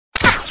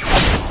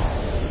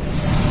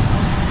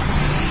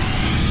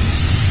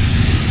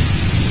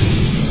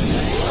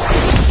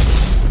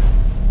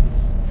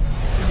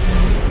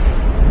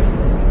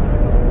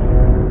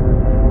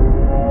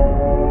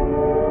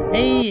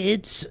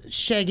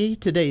Shaggy.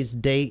 Today's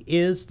date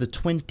is the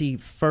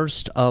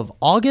 21st of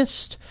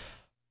August.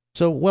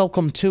 So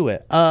welcome to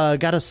it.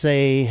 Gotta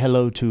say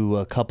hello to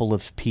a couple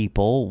of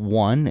people.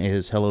 One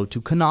is hello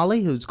to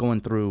Kanali, who's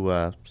going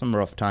through some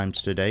rough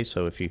times today.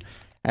 So if you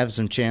have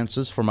some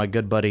chances for my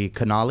good buddy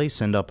Kanali,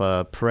 send up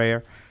a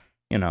prayer.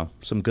 You know,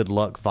 some good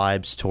luck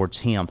vibes towards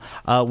him.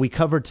 We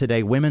covered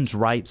today women's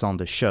rights on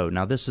the show.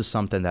 Now, this is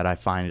something that I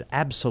find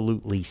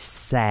absolutely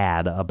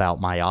sad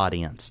about my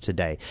audience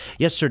today.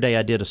 Yesterday,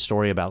 I did a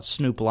story about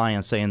Snoop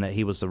Lion saying that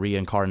he was the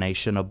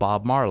reincarnation of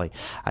Bob Marley.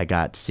 I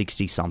got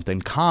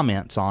 60-something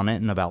comments on it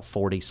and about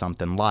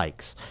 40-something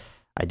likes.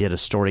 I did a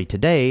story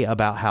today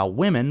about how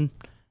women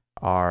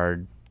are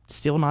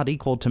still not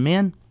equal to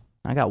men.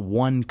 I got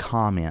one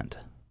comment.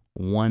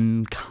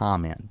 One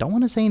comment. Don't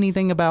want to say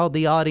anything about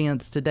the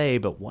audience today,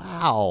 but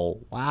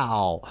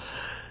wow.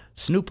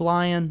 Snoop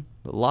Lion,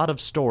 a lot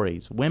of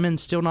stories. Women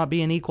still not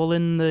being equal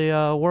in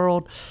the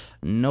world.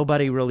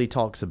 Nobody really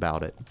talks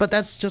about it. But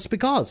that's just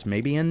because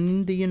maybe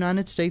in the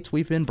United States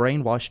we've been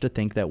brainwashed to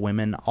think that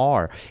women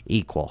are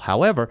equal.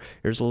 However,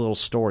 here's a little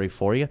story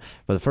for you.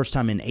 For the first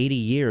time in 80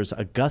 years,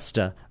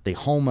 Augusta, the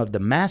home of the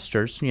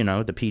Masters, you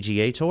know, the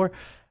PGA Tour,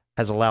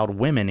 has allowed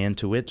women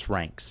into its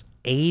ranks.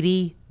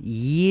 80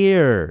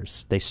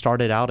 years. They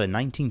started out in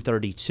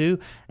 1932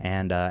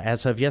 and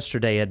as of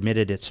yesterday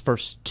admitted its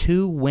first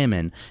 2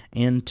 women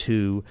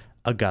into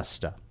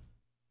Augusta.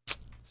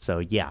 So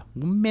yeah,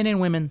 men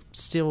and women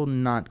still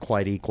not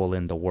quite equal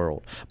in the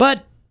world.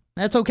 But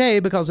that's okay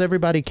because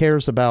everybody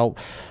cares about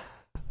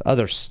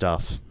other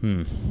stuff.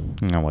 Oh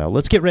well,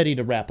 let's get ready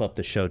to wrap up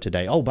the show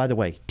today. Oh, by the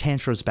way,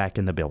 Tantra's back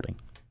in the building.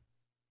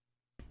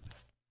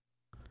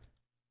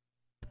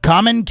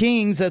 Common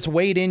Kings, that's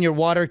Wade in your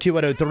water,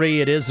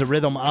 Q103. It is the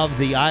rhythm of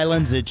the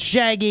islands. It's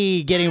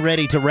Shaggy getting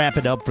ready to wrap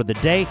it up for the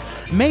day.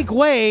 Make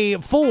way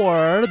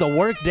for the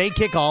workday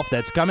kickoff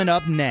that's coming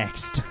up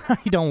next. I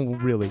don't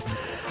really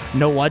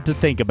know what to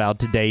think about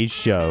today's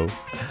show.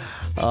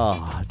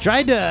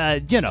 Tried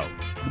to,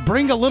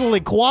 bring a little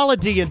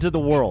equality into the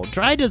world.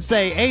 Tried to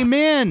say,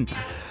 amen.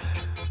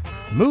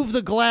 Move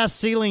the glass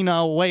ceiling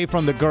away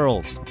from the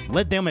girls.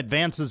 Let them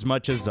advance as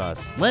much as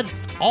us.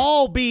 Let's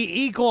all be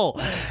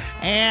equal.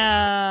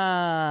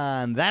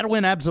 And that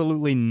went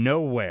absolutely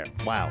nowhere.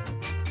 Wow.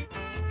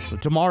 So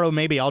tomorrow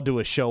maybe I'll do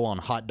a show on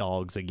hot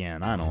dogs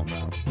again. I don't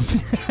know.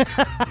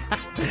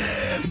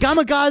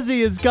 Kamikaze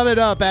is coming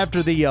up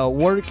after the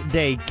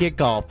workday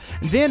kickoff.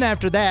 Then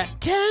after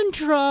that,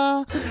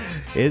 Tantra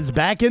is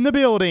back in the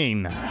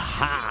building.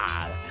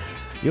 Ha!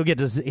 You'll get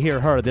to hear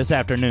her this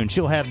afternoon.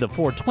 She'll have the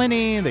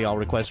 420, the All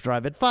Request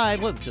Drive at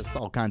 5. Look, just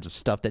all kinds of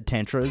stuff that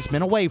Tantra has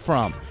been away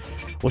from.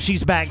 Well,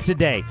 she's back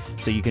today,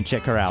 so you can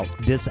check her out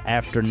this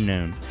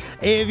afternoon.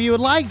 If you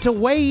would like to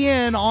weigh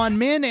in on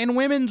men and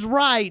women's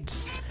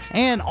rights,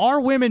 and are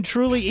women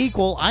truly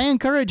equal, I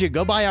encourage you,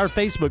 go by our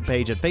Facebook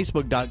page at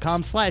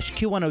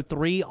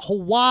facebook.com/Q103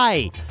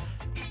 Hawaii.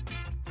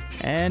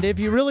 And if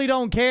you really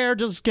don't care,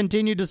 just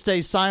continue to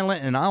stay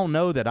silent, and I'll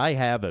know that I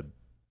have a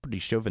pretty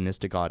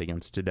chauvinistic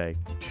audience today.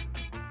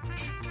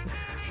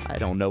 I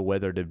don't know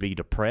whether to be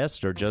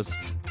depressed or just,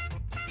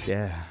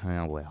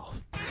 well.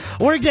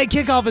 Workday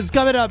kickoff is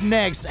coming up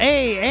next.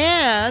 Hey,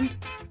 and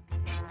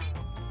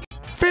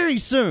very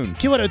soon,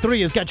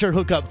 Q103 has got your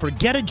hookup for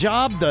Get a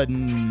Job, the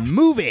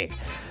movie.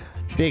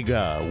 Big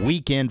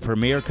weekend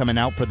premiere coming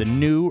out for the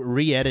new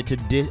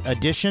re-edited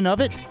edition of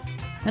it.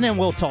 And then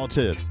we'll talk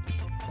to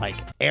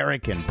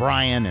Eric and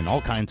Brian and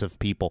all kinds of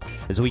people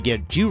as we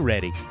get you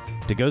ready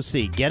to go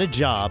see Get a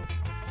Job,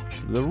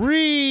 the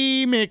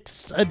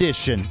remixed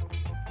edition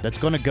that's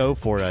going to go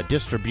for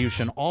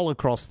distribution all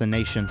across the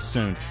nation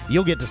soon.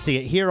 You'll get to see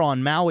it here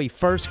on Maui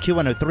first.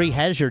 Q103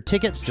 has your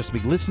tickets. Just be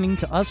listening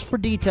to us for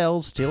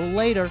details till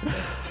later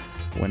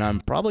when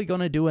I'm probably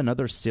going to do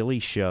another silly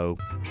show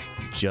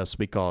just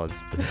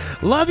because.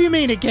 Love you,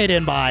 mean it, Kate,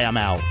 and bye. I'm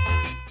out.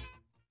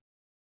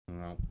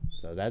 Well,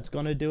 so that's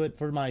going to do it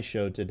for my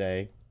show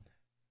today.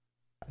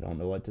 I don't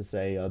know what to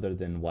say other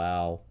than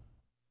wow.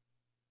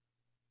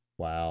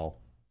 Wow.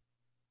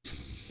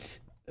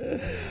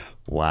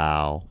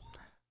 Wow.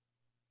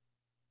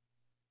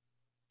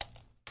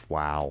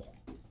 Wow.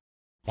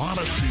 Want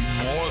to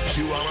see more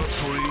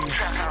Q103?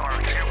 Check out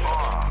our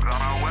Q-blog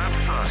on our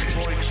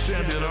website. For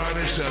extended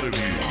artist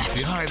interviews,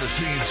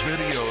 behind-the-scenes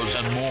videos,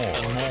 and more.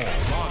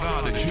 Log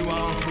on to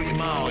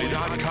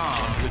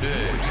Q103Maui.com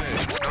today.